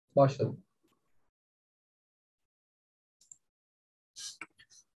Başladım.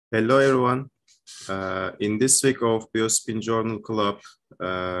 Hello, everyone. In this week of Biospin Journal Club,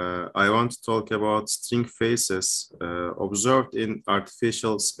 I want to talk about string phases observed in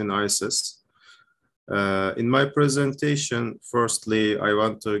artificial spin ices. In my presentation, firstly, I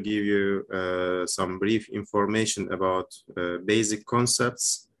want to give you some brief information about basic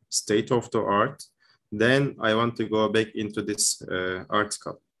concepts, state of the art. Then I want to go back into this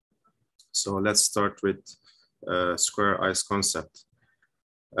article. So let's start with square ice concept.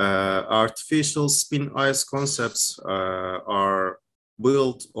 Artificial spin ice concepts are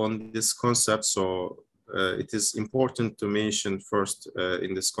built on this concept, so it is important to mention first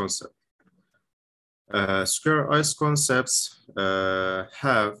in this concept. Square ice concepts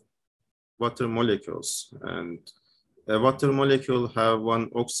have water molecules, and a water molecule have one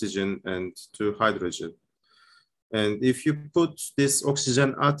oxygen and two hydrogen. And if you put these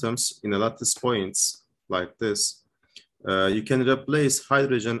oxygen atoms in a lattice points like this, you can replace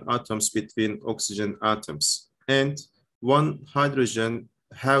hydrogen atoms between oxygen atoms, and one hydrogen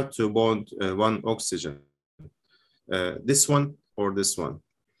have to bond one oxygen, this one or this one.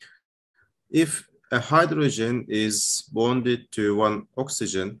 If a hydrogen is bonded to one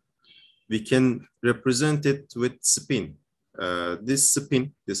oxygen, we can represent it with spin.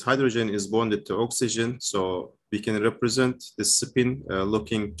 This hydrogen is bonded to oxygen, so we can represent the spin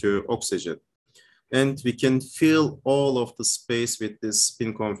looking to oxygen. And we can fill all of the space with these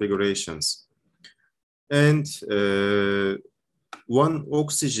spin configurations. And one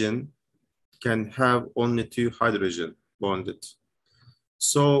oxygen can have only two hydrogen bonded.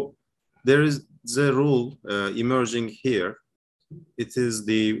 So there is the rule emerging here. It is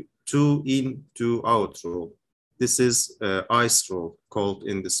the 2 in, 2 out rule. This is ICE rule called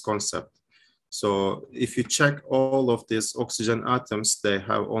in this concept. So if you check all of these oxygen atoms, they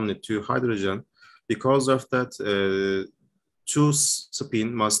have only two hydrogen. Because of that, two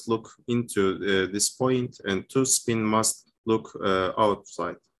spin must look into this point and two spin must look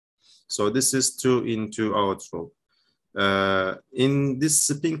outside. So this is 2 in, 2 out rule. In these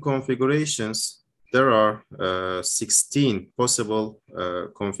spin configurations, there are 16 possible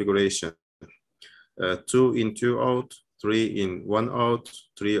configurations. 2 in, 2 out, 3 in, 1 out,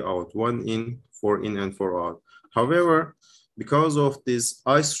 3 out, 1 in, 4 in, and 4 out. However, because of this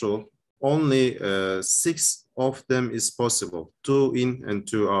ICE rule, only 6 of them is possible, 2 in and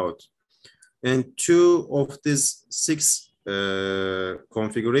 2 out. And 2 of these 6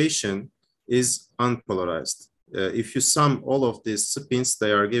 configuration is unpolarized. If you sum all of these spins,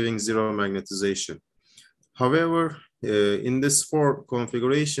 they are giving zero magnetization. However, in this 4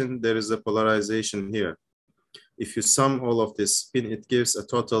 configuration, there is a polarization here. If you sum all of this spin, it gives a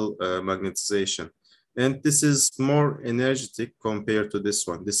total magnetization. And this is more energetic compared to this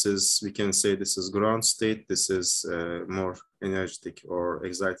one. This is, we can say this is ground state. This is more energetic or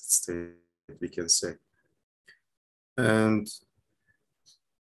excited state, we can say. And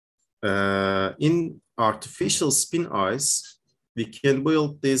in artificial spin ice, we can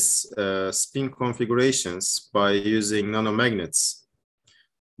build these spin configurations by using nanomagnets.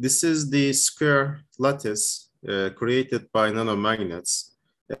 This is the square lattice created by nanomagnets.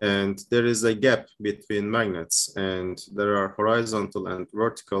 And there is a gap between magnets, and there are horizontal and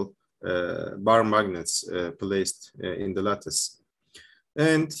vertical bar magnets placed in the lattice.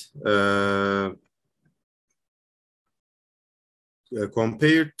 And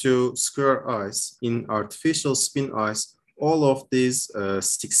compared to square ice, in artificial spin ice, all of these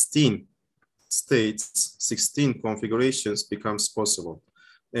 16 states, 16 configurations becomes possible.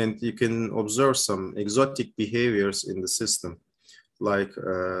 And you can observe some exotic behaviors in the system, like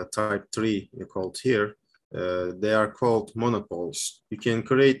type 3 called here. They are called monopoles. You can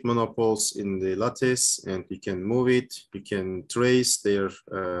create monopoles in the lattice and you can move it. You can trace their,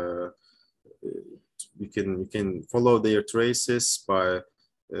 you can follow their traces by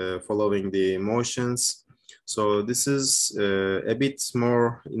following the motions. So this is a bit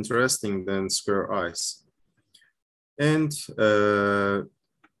more interesting than square ice. And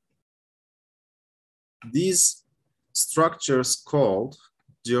these structures called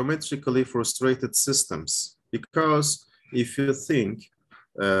geometrically frustrated systems, because if you think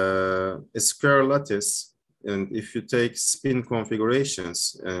a square lattice, and if you take spin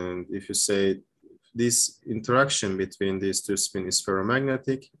configurations, and if you say this interaction between these two spin is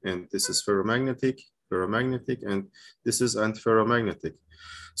ferromagnetic, and this is ferromagnetic, and this is antiferromagnetic.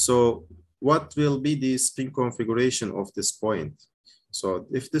 So what will be the spin configuration of this point? So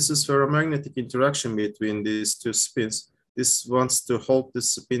if this is ferromagnetic interaction between these two spins, this wants to hold the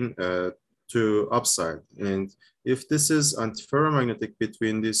spin to upside. And If this is antiferromagnetic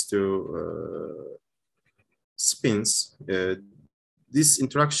between these two spins, this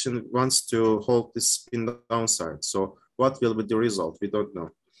interaction wants to hold this spin downside. So what will be the result? We don't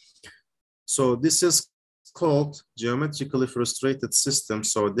know. So this is called geometrically frustrated system.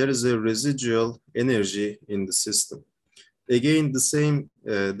 So there is a residual energy in the system. Again,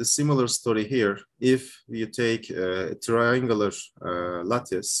 the similar story here. If you take a triangular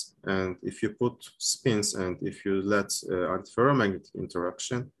lattice, and if you put spins, and if you let antiferromagnetic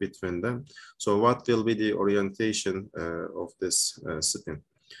interaction between them, so what will be the orientation of this spin?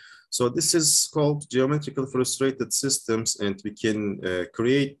 So this is called geometrical frustrated systems, and we can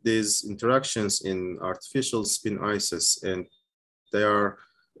create these interactions in artificial spin ices, and they are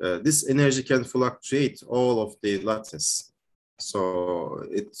this energy can fluctuate all of the lattice. So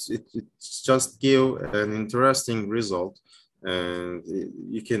it's just give an interesting result, and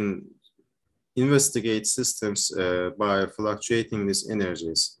you can investigate systems by fluctuating these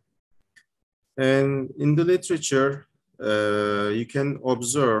energies. And in the literature, you can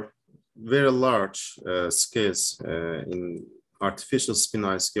observe very large scales in artificial spin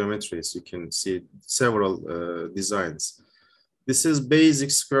ice geometries. You can see several designs. This is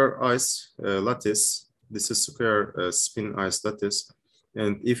basic square ice lattice. This is square spin ice lattice.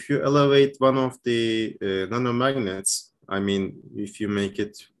 And if you elevate one of the nanomagnets, I mean, if you make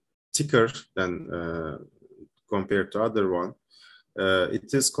it thicker than compared to other one,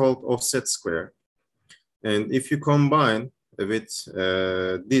 it is called offset square. And if you combine with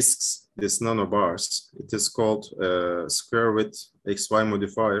disks, these nanobars, it is called square with XY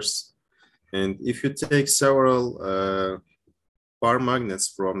modifiers. And if you take several bar magnets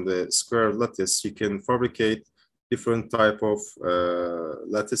from the square lattice, you can fabricate different type of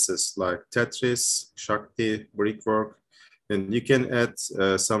lattices like Tetris, Shakti, brickwork, and you can add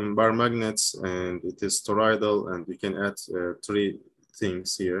some bar magnets, and it is toroidal, and you can add three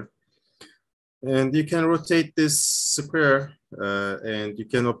things here. And you can rotate this square and you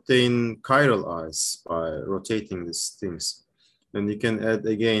can obtain chiral eyes by rotating these things. And you can add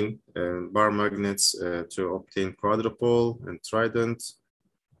again bar magnets to obtain quadrupole and trident.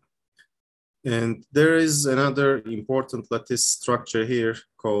 And there is another important lattice structure here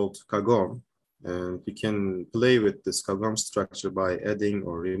called kagom. And you can play with this kagom structure by adding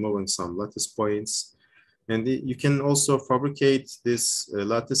or removing some lattice points. And you can also fabricate these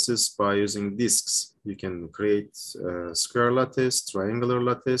lattices by using disks. You can create square lattice, triangular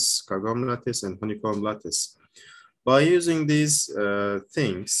lattice, kagom lattice, and honeycomb lattice. By using these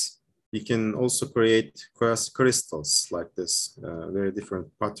things, you can also create crystals like this, very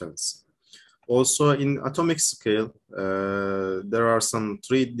different patterns. Also in atomic scale, there are some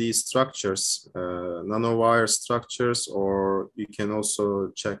 3D structures, nanowire structures, or you can also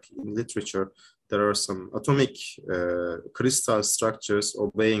check in literature, there are some atomic crystal structures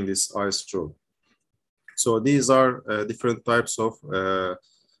obeying this ice rule. So these are different types of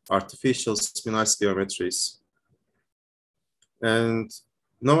artificial spin ice geometries. And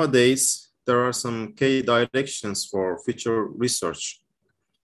nowadays, there are some key directions for future research.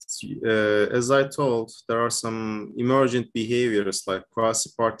 As I told, there are some emergent behaviors like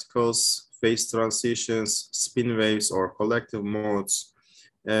quasi-particles, phase transitions, spin waves, or collective modes.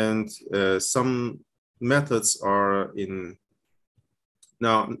 And some methods are in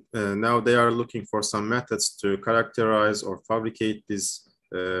now they are looking for some methods to characterize or fabricate these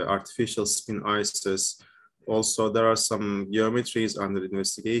artificial spin ices. Also, there are some geometries under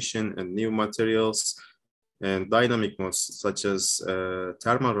investigation and new materials and dynamic modes such as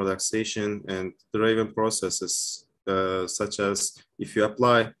thermal relaxation and driven processes such as if you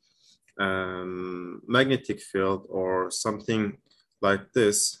apply magnetic field or something like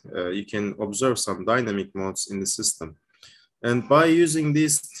this, you can observe some dynamic modes in the system. And by using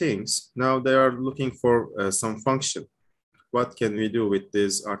these things, now they are looking for some function. What can we do with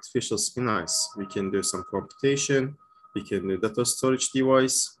this artificial spin ice? We can do some computation, we can do data storage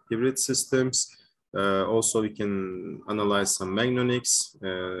device, hybrid systems. Also, we can analyze some magnonics,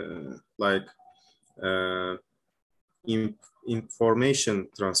 like information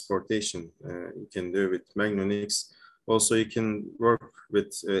transportation. You can do with magnonics. Also, you can work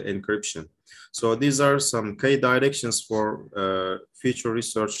with encryption. So these are some key directions for future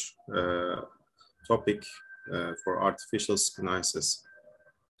research topic for artificial spin ices.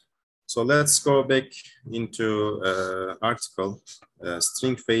 So let's go back into article,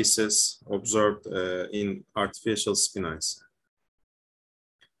 string phases observed in artificial spin ice.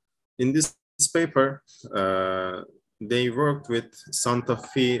 In this paper, they worked with Santa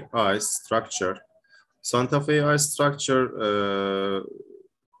Fe ice structure. Santa Fe ice structure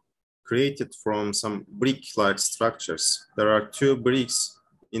created from some brick-like structures. There are 2 bricks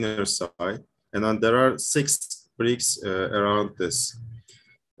inner side, and then there are 6 bricks around this.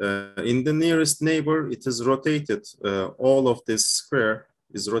 In the nearest neighbor, it is rotated. All of this square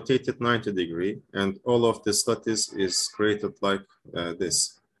is rotated 90 degrees, and all of this lattice is created like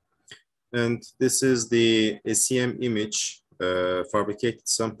this. And this is the SEM image, fabricated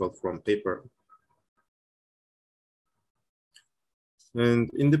sample from paper. And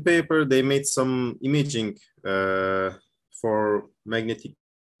in the paper, they made some imaging for magnetic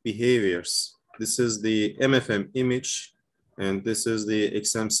behaviors. This is the MFM image, and this is the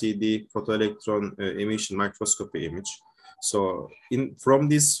XMCD photoelectron emission microscopy image. So from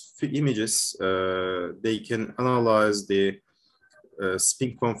these images, they can analyze the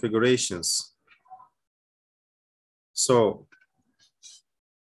spin configurations. So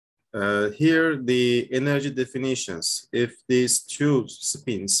here the energy definitions. If these 2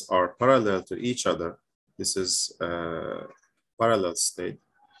 spins are parallel to each other, this is parallel state.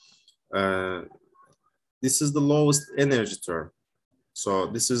 This is the lowest energy term. So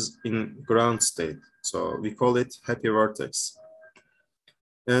this is in ground state. So we call it happy vertex.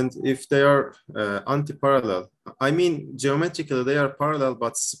 And if they are anti-parallel, I mean, geometrically they are parallel,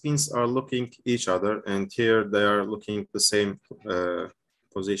 but spins are looking each other, and here they are looking the same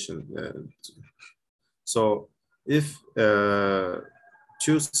position. So if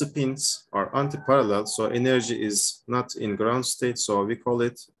 2 spins are anti-parallel, so energy is not in ground state, so we call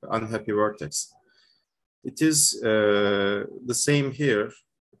it unhappy vertex. It is the same here.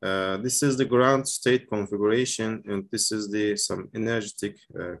 This is the ground state configuration, and this is the some energetic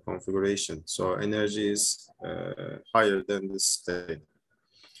configuration. So energy is higher than this state.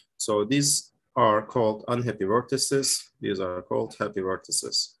 So these are called unhappy vertices. These are called happy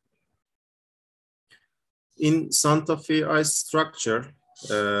vertices. In Santa Fe ice structure,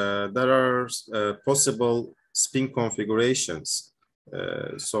 there are possible spin configurations.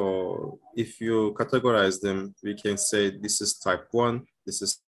 So if you categorize them, we can say this is type 1, this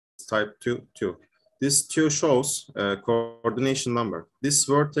is type 2. This 2 shows coordination number. This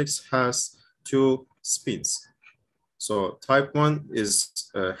vertex has 2 spins. So type 1 is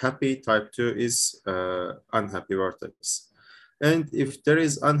happy, type 2 is unhappy vertex. And if there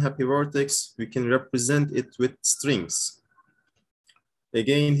is unhappy vertex, we can represent it with strings.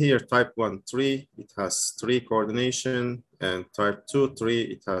 Again here, type 1, 3, it has 3 coordination, and type 2, 3,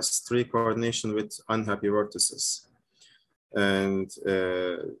 it has 3 coordination with unhappy vertices. And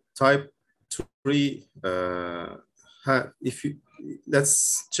type 3,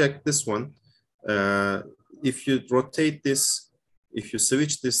 let's check this one. If you rotate this, if you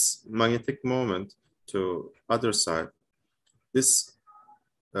switch this magnetic moment to other side, this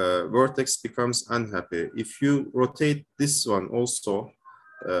vertex becomes unhappy. If you rotate this one also,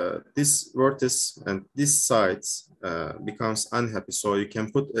 this vertex and this side becomes unhappy. So you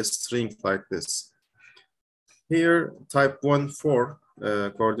can put a string like this. Here, type 1, 4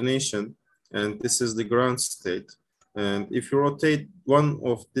 coordination, and this is the ground state. And if you rotate one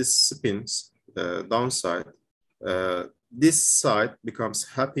of these spins downside, this side becomes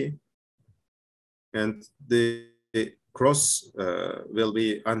happy, and the cross will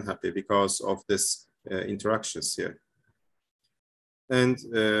be unhappy because of this interactions here. And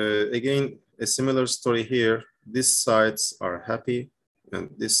again, a similar story here. These sides are happy and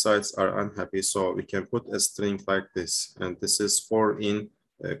these sides are unhappy. So we can put a string like this. And this is 4 in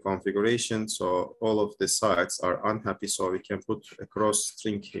configuration. So all of the sides are unhappy. So we can put a cross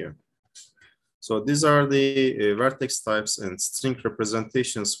string here. So these are the vertex types and string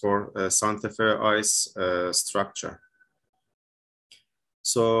representations for Santa Fe ice structure.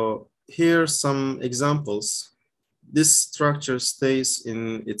 So here are some examples. This structure stays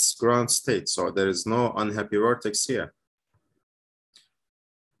in its ground state, so there is no unhappy vertex here.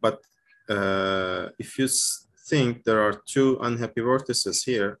 But if you think there are 2 unhappy vertices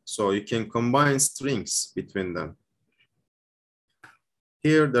here, so you can combine strings between them.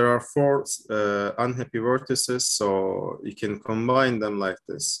 Here there are 4 unhappy vertices, so you can combine them like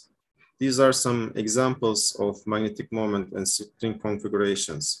this. These are some examples of magnetic moment and string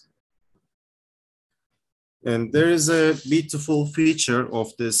configurations. And there is a beautiful feature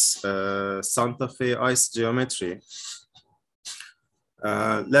of this Santa Fe ice geometry.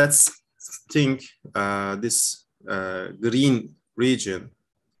 Let's think this green region.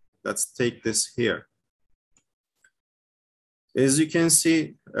 Let's take this here. As you can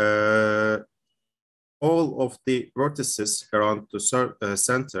see, all of the vertices around the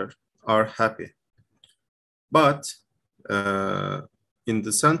center are happy. But in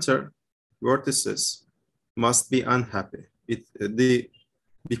the center, vertices must be unhappy. The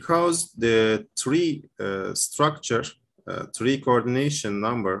Because the tree structure, tree coordination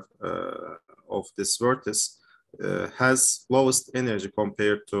number of this vertex has lowest energy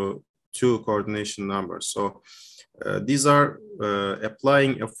compared to two coordination numbers. So these are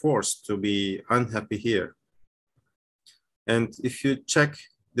applying a force to be unhappy here. And if you check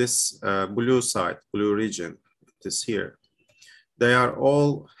this blue side, blue region, it is here, they are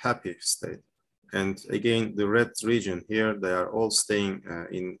all happy state. And again, the red region here, they are all staying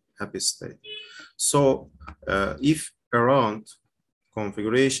in happy state. So if around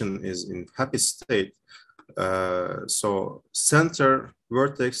configuration is in happy state, so center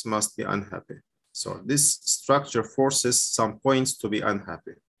vertex must be unhappy. So this structure forces some points to be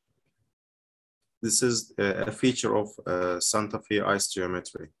unhappy. This is a feature of Santa Fe ice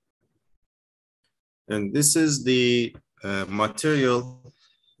geometry. And this is the material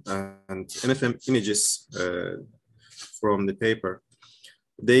and NFM images from the paper.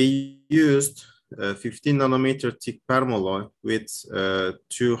 They used 15 nanometer thick permalloy with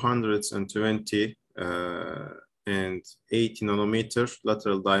 220 and 80 nanometer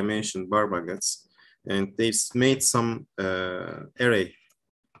lateral dimension bar baguettes, and they made some array.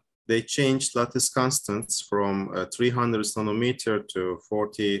 They changed lattice constants from 300 nanometer to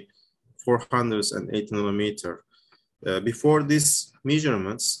 480 nanometer. Before these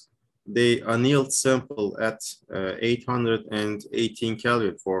measurements, they annealed sample at 818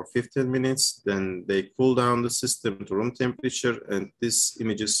 Kelvin for 15 minutes. Then they cool down the system to room temperature, and this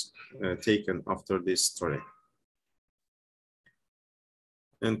image is taken after this story.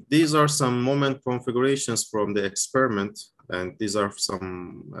 And these are some moment configurations from the experiment, and these are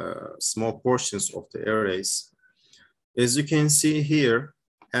some small portions of the arrays. As you can see here,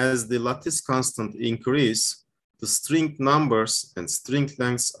 as the lattice constant increase, the string numbers and string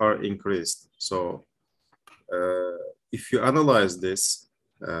lengths are increased. So if you analyze this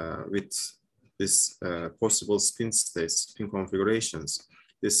with this possible spin states, spin configurations,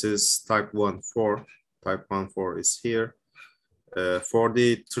 this is type 1.4, type 1.4 is here. For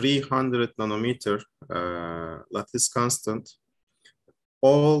the 300 nanometer lattice constant,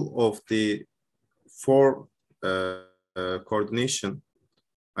 all of the four coordination,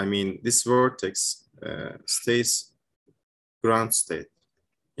 I mean this vertex stays ground state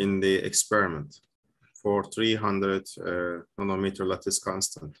in the experiment for 300 nanometer lattice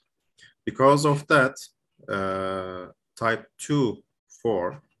constant. Because of that, type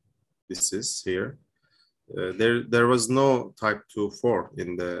 2.4, this is here, there was no type 2.4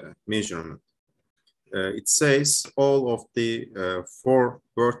 in the measurement. It says all of the four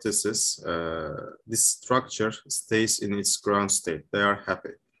vertices, this structure stays in its ground state. They are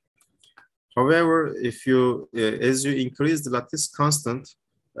happy. However, if you, as you increase the lattice constant,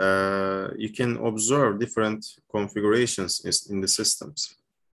 you can observe different configurations in the systems.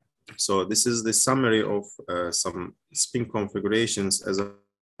 So this is the summary of some spin configurations as a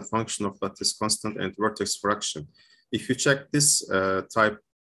function of lattice constant and vertex fraction. If you check this type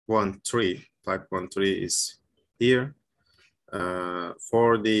 1.3, type 1.3 is here.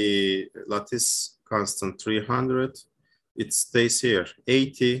 For the lattice constant 300, it stays here.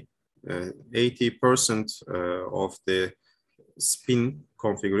 80% of the spin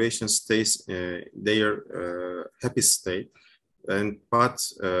configuration stays their happy state, but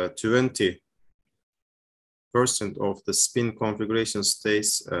 20% of the spin configuration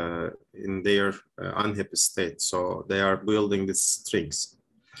stays in their unhappy state. So they are building these strings.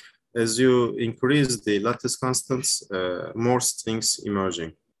 As you increase the lattice constants, more strings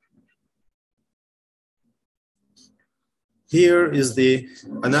emerging. Here is the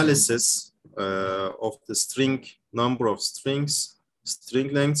analysis of the string number of strings,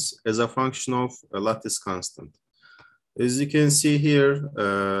 string lengths as a function of a lattice constant. As you can see here,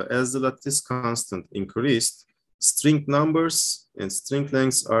 as the lattice constant increased, string numbers and string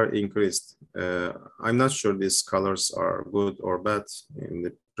lengths are increased. I'm not sure these colors are good or bad in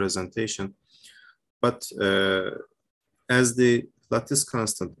the presentation, but as the lattice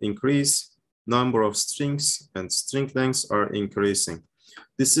constant increase, number of strings and string lengths are increasing.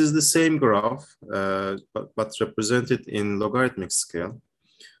 This is the same graph, but represented in logarithmic scale.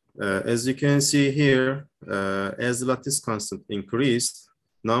 As you can see here, as the lattice constant increased,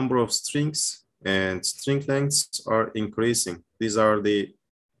 number of strings and string lengths are increasing. These are the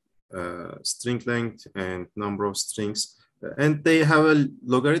string length and number of strings, and they have a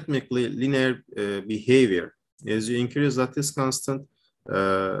logarithmically linear behavior. As you increase lattice constant,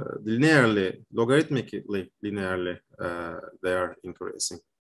 logarithmically linearly, they are increasing.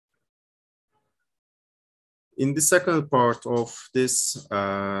 In the second part of this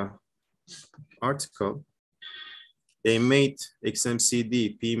article, they made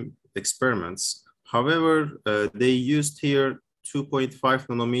XMCD PIM experiments. However, they used here 2.5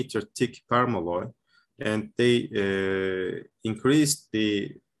 nanometer thick permalloy, and they increased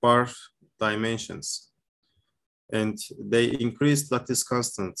the bar dimensions. And they increased lattice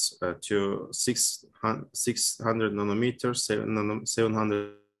constants to 600 nanometers,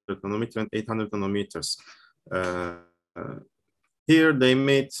 700 nanometers, and 800 nanometers. Here they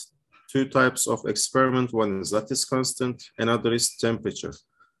made two types of experiment. One is lattice constant, another is temperature.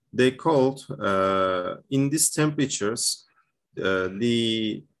 They called, in these temperatures,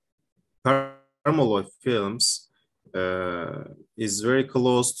 the permalloy films is very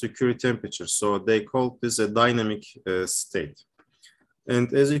close to Curie temperature. So they called this a dynamic state.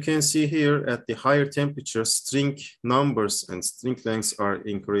 And as you can see here, at the higher temperature, string numbers and string lengths are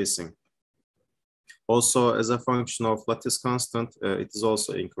increasing. Also, as a function of lattice constant, it is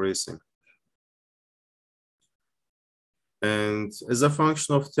also increasing. And as a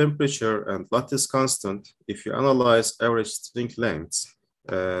function of temperature and lattice constant, if you analyze average string lengths,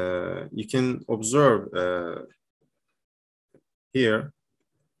 you can observe here,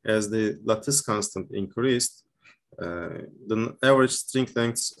 as the lattice constant increased, the average string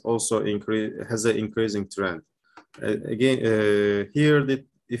length also has an increasing trend. Again, here,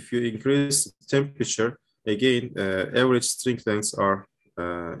 if you increase temperature, again, average string lengths are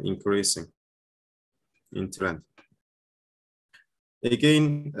increasing in trend.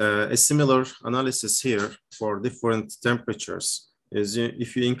 Again, a similar analysis here for different temperatures is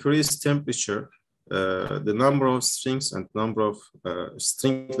if you increase temperature, the number of strings and number of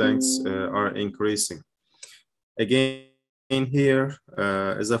string lengths are increasing. Again, here,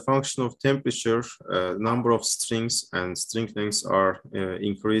 as a function of temperature, number of strings and string lengths are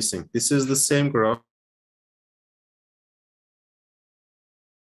increasing. This is the same graph.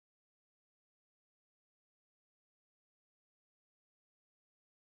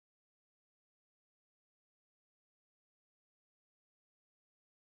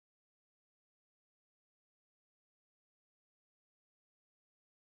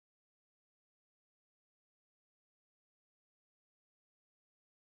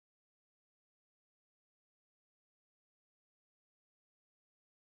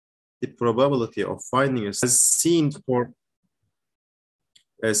 The probability of finding as seen for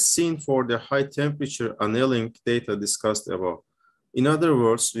the high temperature annealing data discussed above. In other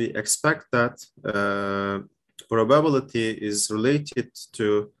words, we expect that probability is related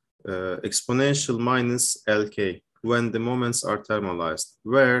to exponential minus Lk when the moments are thermalized,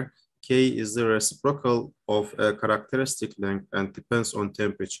 where K is the reciprocal of a characteristic length and depends on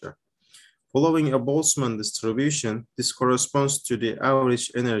temperature. Following a Boltzmann distribution, this corresponds to the average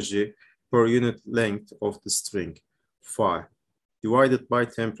energy per unit length of the string, phi, divided by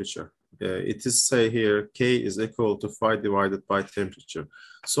temperature. It is say here, K is equal to phi divided by temperature.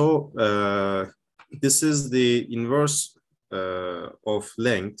 So this is the inverse of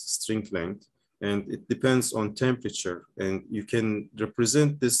length, string length, and it depends on temperature. And you can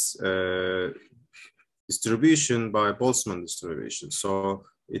represent this distribution by Boltzmann distribution. So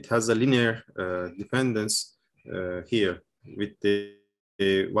it has a linear dependence here with the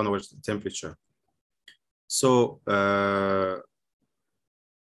 1 over temperature. So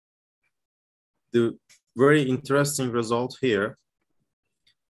the very interesting result here,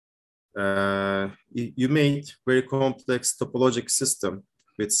 you made very complex topologic system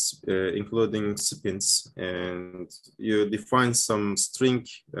with including spins, and you define some string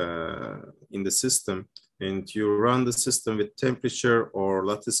in the system, and you run the system with temperature or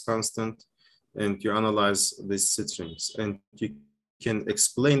lattice constant, and you analyze these strings, and you can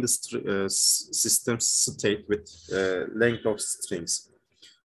explain the system state with length of strings.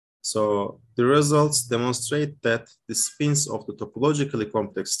 So the results demonstrate that the spins of the topologically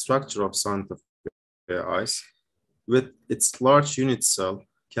complex structure of Santa Fe ice with its large unit cell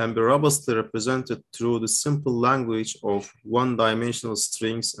can be robustly represented through the simple language of one-dimensional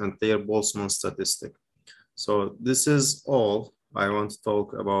strings and their Boltzmann statistic. So this is all I want to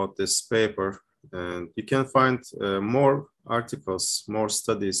talk about this paper, and you can find more articles, more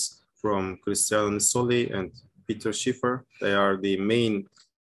studies from Cristiano Nisoli and Peter Schiffer. They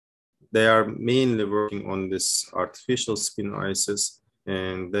are mainly working on this artificial spin ices,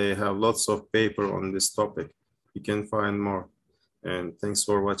 and they have lots of paper on this topic. You can find more, and thanks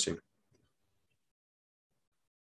for watching.